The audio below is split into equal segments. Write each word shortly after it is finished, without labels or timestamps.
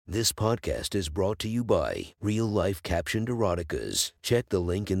This podcast is brought to you by Real Life Captioned Eroticas. Check the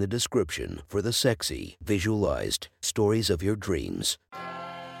link in the description for the sexy, visualized stories of your dreams.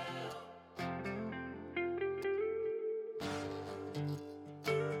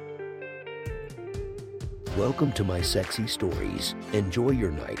 Welcome to my sexy stories. Enjoy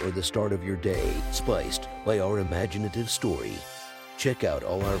your night or the start of your day, spiced by our imaginative story. Check out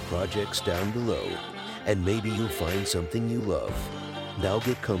all our projects down below, and maybe you'll find something you love. Now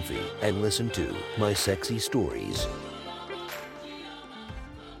get comfy and listen to my sexy stories.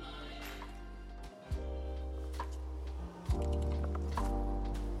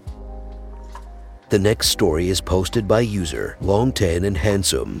 The next story is posted by user Long10 and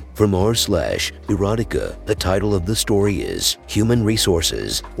Handsome from r/erotica. The title of the story is Human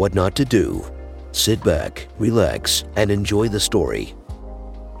Resources, What Not to Do. Sit back, relax, and enjoy the story.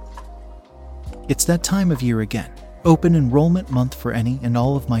 It's that time of year again. Open enrollment month for any and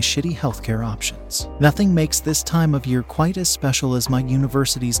all of my shitty healthcare options. Nothing makes this time of year quite as special as my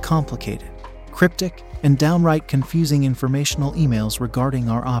university's complicated, cryptic, and downright confusing informational emails regarding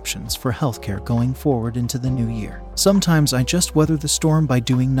our options for healthcare going forward into the new year. Sometimes I just weather the storm by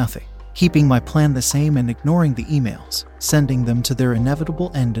doing nothing, keeping my plan the same and ignoring the emails, sending them to their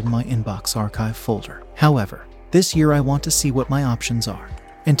inevitable end in my inbox archive folder. However, this year I want to see what my options are,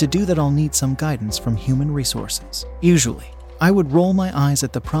 and to do that I'll need some guidance from human resources. Usually, I would roll my eyes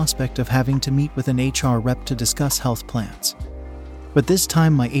at the prospect of having to meet with an HR rep to discuss health plans. But this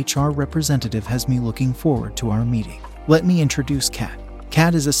time my HR representative has me looking forward to our meeting. Let me introduce Kat.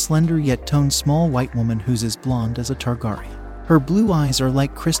 Kat is a slender yet toned small white woman who's as blonde as a Targaryen. Her blue eyes are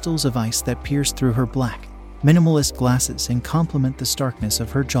like crystals of ice that pierce through her black, minimalist glasses and complement the starkness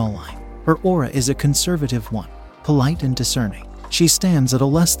of her jawline. Her aura is a conservative one, polite and discerning. She stands at a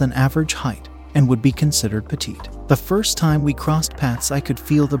less than average height and would be considered petite. The first time we crossed paths, I could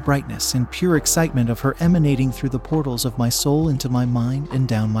feel the brightness and pure excitement of her emanating through the portals of my soul into my mind and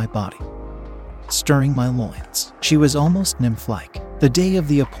down my body, stirring my loins. She was almost nymph-like. The day of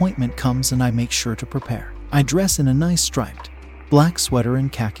the appointment comes and I make sure to prepare. I dress in a nice striped black sweater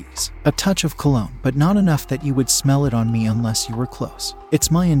and khakis. A touch of cologne, but not enough that you would smell it on me unless you were close. It's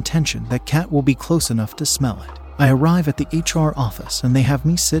my intention that Kat will be close enough to smell it. I arrive at the HR office and they have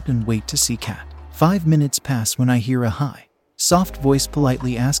me sit and wait to see Kat. 5 minutes pass when I hear a high, soft voice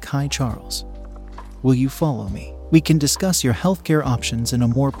politely ask, "Hi Charles. Will you follow me? We can discuss your healthcare options in a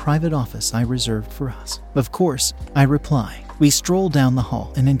more private office I reserved for us." Of course, I reply. We stroll down the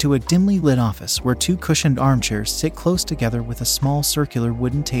hall and into a dimly lit office where 2 cushioned armchairs sit close together with a small circular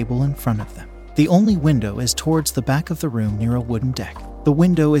wooden table in front of them. The only window is towards the back of the room near a wooden deck. The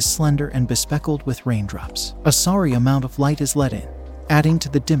window is slender and bespeckled with raindrops. A sorry amount of light is let in, adding to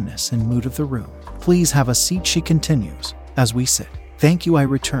the dimness and mood of the room. "Please have a seat," she continues, as we sit. "Thank you," I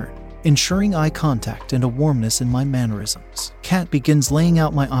return, ensuring eye contact and a warmness in my mannerisms. Kat begins laying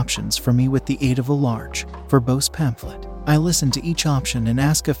out my options for me with the aid of a large, verbose pamphlet. I listen to each option and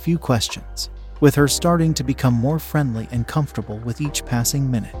ask a few questions, with her starting to become more friendly and comfortable with each passing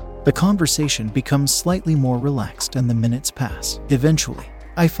minute. The conversation becomes slightly more relaxed and the minutes pass. Eventually,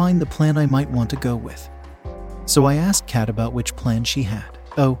 I find the plan I might want to go with. So I ask Kat about which plan she had.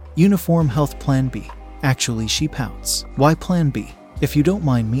 "Oh, Uniform Health Plan B." Actually, she pouts. "Why Plan B, if you don't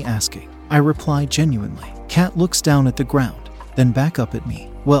mind me asking?" I reply genuinely. Kat looks down at the ground, then back up at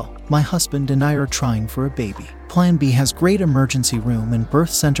me. "Well, my husband and I are trying for a baby. Plan B has great emergency room and birth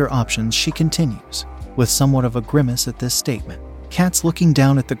center options," she continues, with somewhat of a grimace at this statement. Kat's looking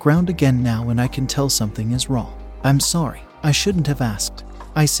down at the ground again now and I can tell something is wrong. "I'm sorry, I shouldn't have asked,"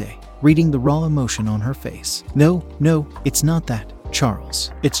 I say, reading the raw emotion on her face. No, it's not that,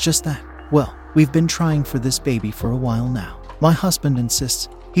 Charles. It's just that, well, we've been trying for this baby for a while now. My husband insists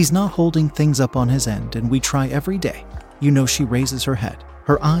he's not holding things up on his end and we try every day." She raises her head,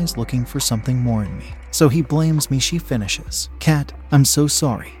 her eyes looking for something more in me. "So he blames me," she finishes. "Kat, I'm so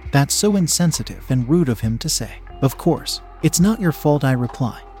sorry. That's so insensitive and rude of him to say." "Of course, it's not your fault," I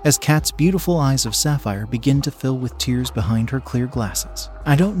reply, as Kat's beautiful eyes of sapphire begin to fill with tears behind her clear glasses.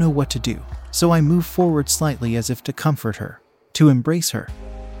 I don't know what to do, so I move forward slightly as if to comfort her, to embrace her,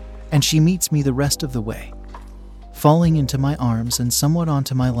 and she meets me the rest of the way, falling into my arms and somewhat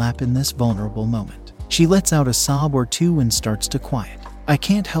onto my lap in this vulnerable moment. She lets out a sob or two and starts to quiet. I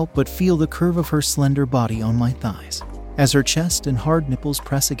can't help but feel the curve of her slender body on my thighs, as her chest and hard nipples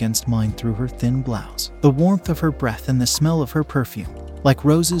press against mine through her thin blouse. The warmth of her breath and the smell of her perfume, like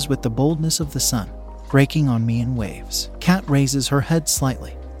roses with the boldness of the sun, breaking on me in waves. Kat raises her head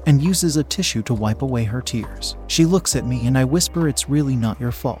slightly and uses a tissue to wipe away her tears. She looks at me and I whisper, "It's really not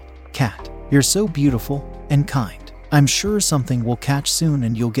your fault, Kat. You're so beautiful and kind." I'm sure something will catch soon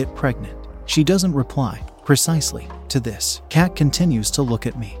and you'll get pregnant. She doesn't reply, precisely, to this. Cat continues to look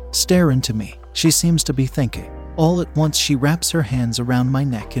at me, stare into me. She seems to be thinking. All at once she wraps her hands around my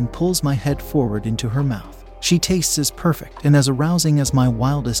neck and pulls my head forward into her mouth. She tastes as perfect and as arousing as my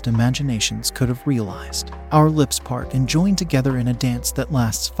wildest imaginations could have realized. Our lips part and join together in a dance that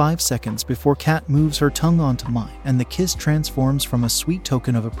lasts 5 seconds before Cat moves her tongue onto mine and the kiss transforms from a sweet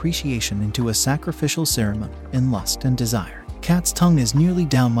token of appreciation into a sacrificial ceremony in lust and desire. Cat's tongue is nearly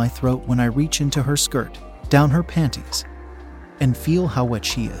down my throat when I reach into her skirt, down her panties, and feel how wet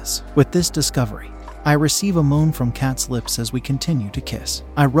she is. With this discovery, I receive a moan from Cat's lips as we continue to kiss.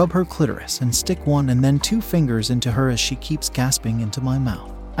 I rub her clitoris and stick 1 and then 2 fingers into her as she keeps gasping into my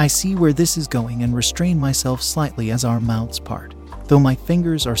mouth. I see where this is going and restrain myself slightly as our mouths part, though my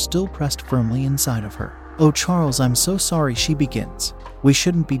fingers are still pressed firmly inside of her. "Oh, Charles, I'm so sorry," she begins. "We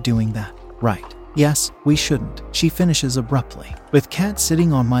shouldn't be doing that, right?" "Yes, we shouldn't," she finishes abruptly, with Cat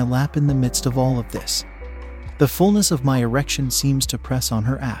sitting on my lap in the midst of all of this. The fullness of my erection seems to press on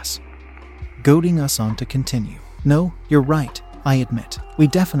her ass, goading us on to continue. "No, you're right, I admit. We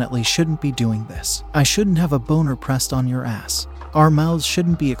definitely shouldn't be doing this. I shouldn't have a boner pressed on your ass. Our mouths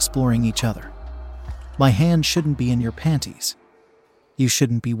shouldn't be exploring each other. My hand shouldn't be in your panties. You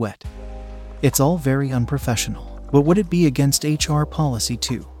shouldn't be wet. It's all very unprofessional. But would it be against HR policy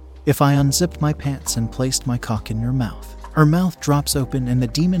too if I unzipped my pants and placed my cock in your mouth?" Her mouth drops open and the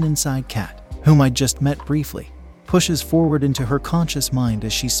demon inside Cat, whom I just met briefly, pushes forward into her conscious mind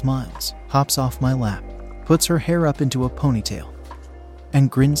as she smiles, hops off my lap, puts her hair up into a ponytail, and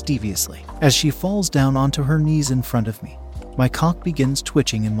grins deviously. As she falls down onto her knees in front of me, my cock begins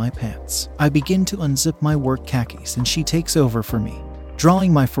twitching in my pants. I begin to unzip my work khakis and she takes over for me,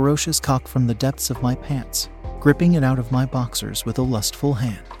 drawing my ferocious cock from the depths of my pants, gripping it out of my boxers with a lustful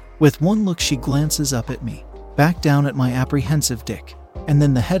hand. With one look she glances up at me, back down at my apprehensive dick, and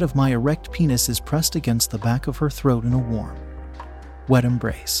then the head of my erect penis is pressed against the back of her throat in a warm, wet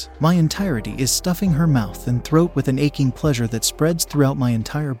embrace. My entirety is stuffing her mouth and throat with an aching pleasure that spreads throughout my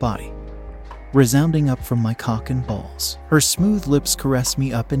entire body, resounding up from my cock and balls. Her smooth lips caress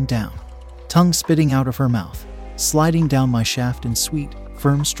me up and down, tongue spitting out of her mouth, sliding down my shaft in sweet,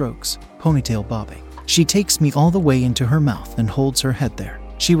 firm strokes, ponytail bobbing. She takes me all the way into her mouth and holds her head there.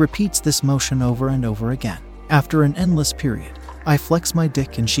 She repeats this motion over and over again. After an endless period, I flex my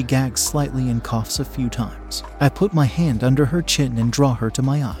dick and she gags slightly and coughs a few times. I put my hand under her chin and draw her to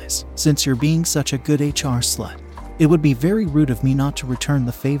my eyes. "Since you're being such a good HR slut, it would be very rude of me not to return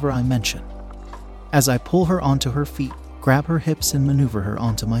the favor I mentioned." As I pull her onto her feet, grab her hips and maneuver her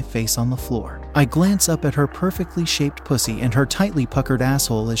onto my face on the floor, I glance up at her perfectly shaped pussy and her tightly puckered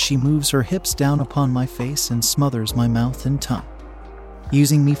asshole as she moves her hips down upon my face and smothers my mouth and tongue,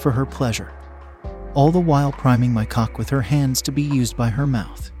 using me for her pleasure, all the while priming my cock with her hands to be used by her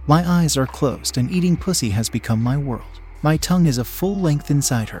mouth. My eyes are closed and eating pussy has become my world. My tongue is a full length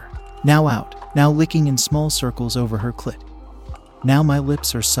inside her, now out, now licking in small circles over her clit. Now my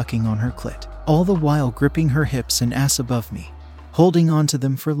lips are sucking on her clit, all the while gripping her hips and ass above me, holding onto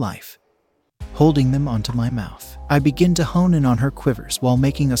them for life, holding them onto my mouth. I begin to hone in on her quivers while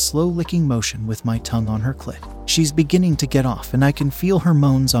making a slow licking motion with my tongue on her clit. She's beginning to get off and I can feel her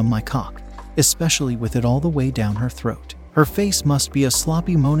moans on my cock, especially with it all the way down her throat. Her face must be a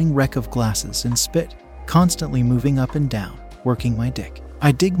sloppy moaning wreck of glasses and spit, constantly moving up and down, working my dick.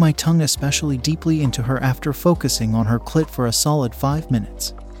 I dig my tongue especially deeply into her after focusing on her clit for a solid 5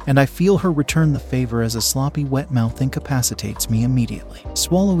 minutes, and I feel her return the favor as a sloppy wet mouth incapacitates me immediately,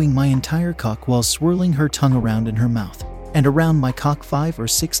 swallowing my entire cock while swirling her tongue around in her mouth and around my cock 5 or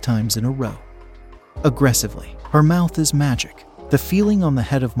 6 times in a row. Aggressively. Her mouth is magic. The feeling on the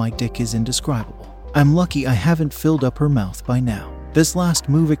head of my dick is indescribable. I'm lucky I haven't filled up her mouth by now. This last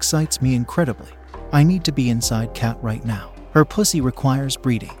move excites me incredibly. I need to be inside Cat right now. Her pussy requires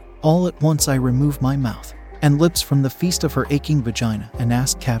breeding. All at once I remove my mouth and lips from the feast of her aching vagina and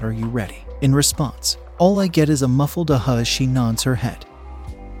ask Cat, "Are you ready?" In response, all I get is a muffled aha as she nods her head,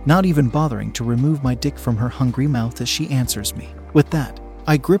 not even bothering to remove my dick from her hungry mouth as she answers me. With that,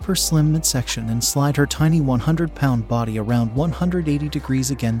 I grip her slim midsection and slide her tiny 100-pound body around 180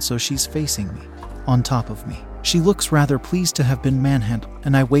 degrees again so she's facing me, on top of me. She looks rather pleased to have been manhandled,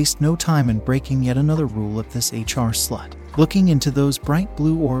 and I waste no time in breaking yet another rule of this HR slut. Looking into those bright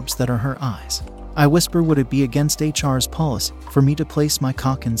blue orbs that are her eyes, I whisper, "Would it be against HR's policy for me to place my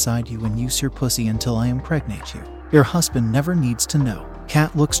cock inside you and use your pussy until I impregnate you? Your husband never needs to know."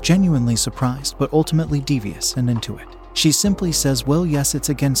 Cat looks genuinely surprised but ultimately devious and into it. She simply says, "Well, yes, it's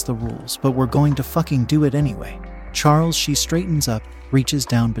against the rules, but we're going to fucking do it anyway." Charles, she straightens up, reaches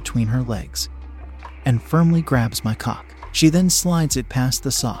down between her legs, and firmly grabs my cock. She then slides it past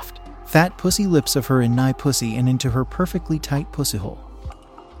the soft, fat pussy lips of her inai pussy and into her perfectly tight pussy hole,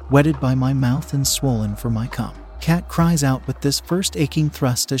 wetted by my mouth and swollen for my cum. Kat cries out with this first aching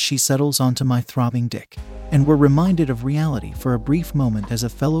thrust as she settles onto my throbbing dick, and we're reminded of reality for a brief moment as a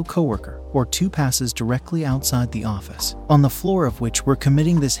fellow coworker or two passes directly outside the office, on the floor of which we're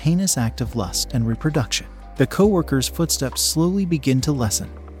committing this heinous act of lust and reproduction. The coworker's footsteps slowly begin to lessen,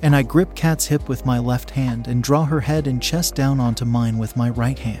 and I grip Kat's hip with my left hand and draw her head and chest down onto mine with my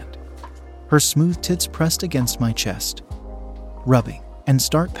right hand. Her smooth tits pressed against my chest, rubbing, and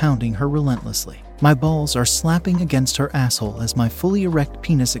start pounding her relentlessly. My balls are slapping against her asshole as my fully erect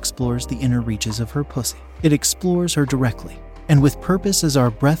penis explores the inner reaches of her pussy. It explores her directly, and with purpose as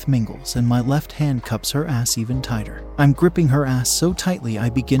our breath mingles and my left hand cups her ass even tighter. I'm gripping her ass so tightly I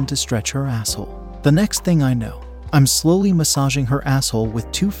begin to stretch her asshole. The next thing I know, I'm slowly massaging her asshole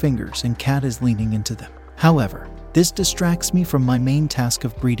with 2 fingers and Kat is leaning into them. However, this distracts me from my main task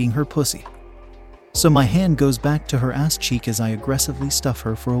of breeding her pussy, so my hand goes back to her ass cheek as I aggressively stuff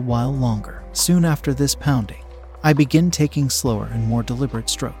her for a while longer. Soon after this pounding, I begin taking slower and more deliberate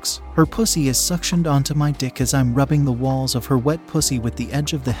strokes. Her pussy is suctioned onto my dick as I'm rubbing the walls of her wet pussy with the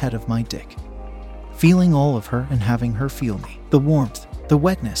edge of the head of my dick, feeling all of her and having her feel me. The warmth, the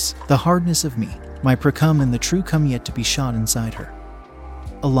wetness, the hardness of me, my precum and the true cum yet to be shot inside her,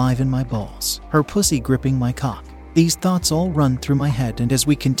 alive in my balls, her pussy gripping my cock. These thoughts all run through my head, and as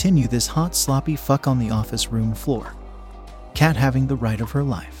we continue this hot sloppy fuck on the office room floor, Kat having the right of her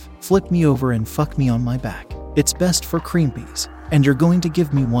life, flip me over and fuck me on my back. It's best for cream pies, and you're going to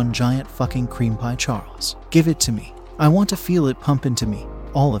give me one giant fucking cream pie, Charles. Give it to me. I want to feel it pump into me,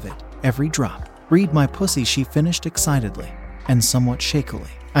 all of it, every drop. Breed my pussy, she finished excitedly and somewhat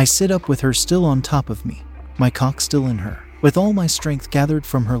shakily. I sit up with her still on top of me, my cock still in her. With all my strength gathered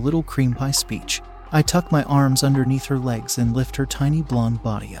from her little cream pie speech, I tuck my arms underneath her legs and lift her tiny blonde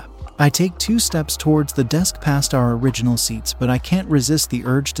body up. I take 2 steps towards the desk past our original seats, but I can't resist the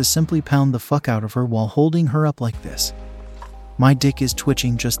urge to simply pound the fuck out of her while holding her up like this. My dick is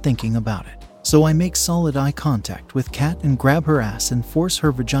twitching just thinking about it. So I make solid eye contact with Kat and grab her ass and force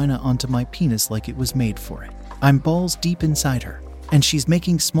her vagina onto my penis like it was made for it. I'm balls deep inside her, and she's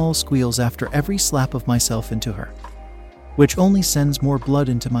making small squeals after every slap of myself into her, which only sends more blood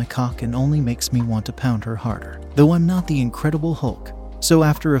into my cock and only makes me want to pound her harder. Though I'm not the Incredible Hulk, so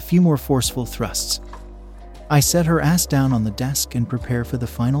after a few more forceful thrusts, I set her ass down on the desk and prepare for the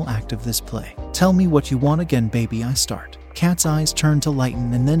final act of this play. Tell me what you want again, baby, I start. Kat's eyes turn to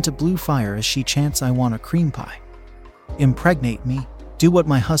lighten and then to blue fire as she chants, I want a cream pie. Impregnate me, do what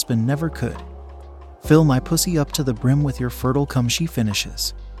my husband never could. Fill my pussy up to the brim with your fertile cum, she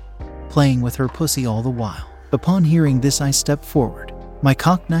finishes, playing with her pussy all the while. Upon hearing this, I step forward, my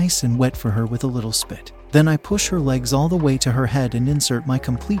cock nice and wet for her with a little spit. Then I push her legs all the way to her head and insert my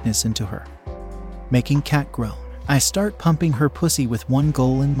completeness into her, making Kat groan. I start pumping her pussy with one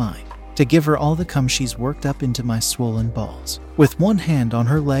goal in mind, to give her all the cum she's worked up into my swollen balls. With one hand on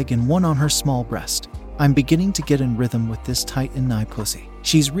her leg and one on her small breast, I'm beginning to get in rhythm with this tight and nigh pussy.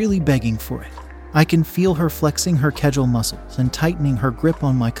 She's really begging for it. I can feel her flexing her kegel muscles and tightening her grip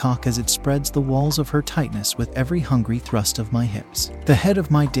on my cock as it spreads the walls of her tightness with every hungry thrust of my hips. The head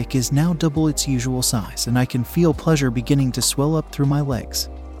of my dick is now double its usual size, and I can feel pleasure beginning to swell up through my legs,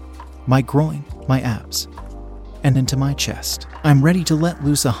 my groin, my abs, and into my chest. I'm ready to let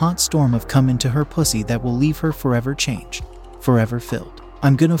loose a hot storm of cum into her pussy that will leave her forever changed, forever filled.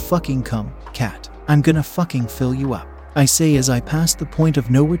 I'm gonna fucking cum, Kat. I'm gonna fucking fill you up, I say as I pass the point of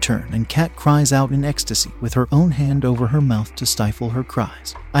no return, and Kat cries out in ecstasy with her own hand over her mouth to stifle her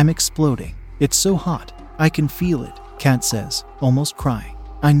cries. I'm exploding. It's so hot. I can feel it, Kat says, almost crying.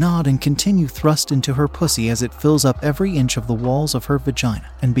 I nod and continue thrust into her pussy as it fills up every inch of the walls of her vagina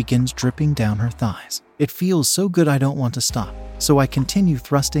and begins dripping down her thighs. It feels so good I don't want to stop, so I continue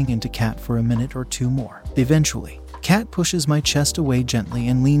thrusting into Kat for a minute or two more. Eventually, Kat pushes my chest away gently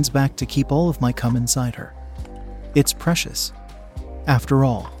and leans back to keep all of my cum inside her. It's precious. After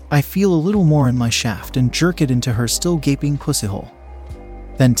all, I feel a little more in my shaft and jerk it into her still gaping pussy hole.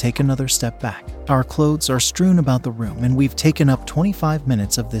 Then take another step back. Our clothes are strewn about the room and we've taken up 25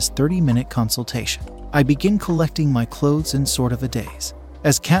 minutes of this 30-minute consultation. I begin collecting my clothes in sort of a daze,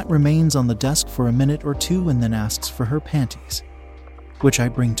 as Kat remains on the desk for a minute or two and then asks for her panties, which I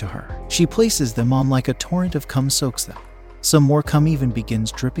bring to her. She places them on like a torrent of cum soaks them. Some more cum even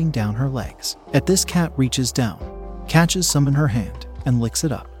begins dripping down her legs. At this, Kat reaches down, catches some in her hand, and licks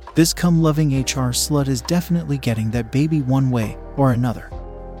it up. This cum-loving HR slut is definitely getting that baby one way or another,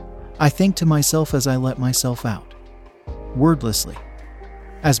 I think to myself as I let myself out, wordlessly,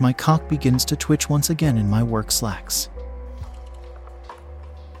 as my cock begins to twitch once again in my work slacks.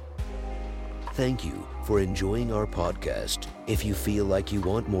 Thank you for enjoying our podcast. If you feel like you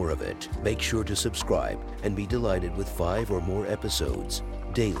want more of it, make sure to subscribe and be delighted with 5 or more episodes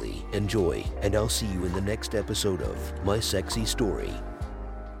daily. Enjoy, and I'll see you in the next episode of My Sexy Story.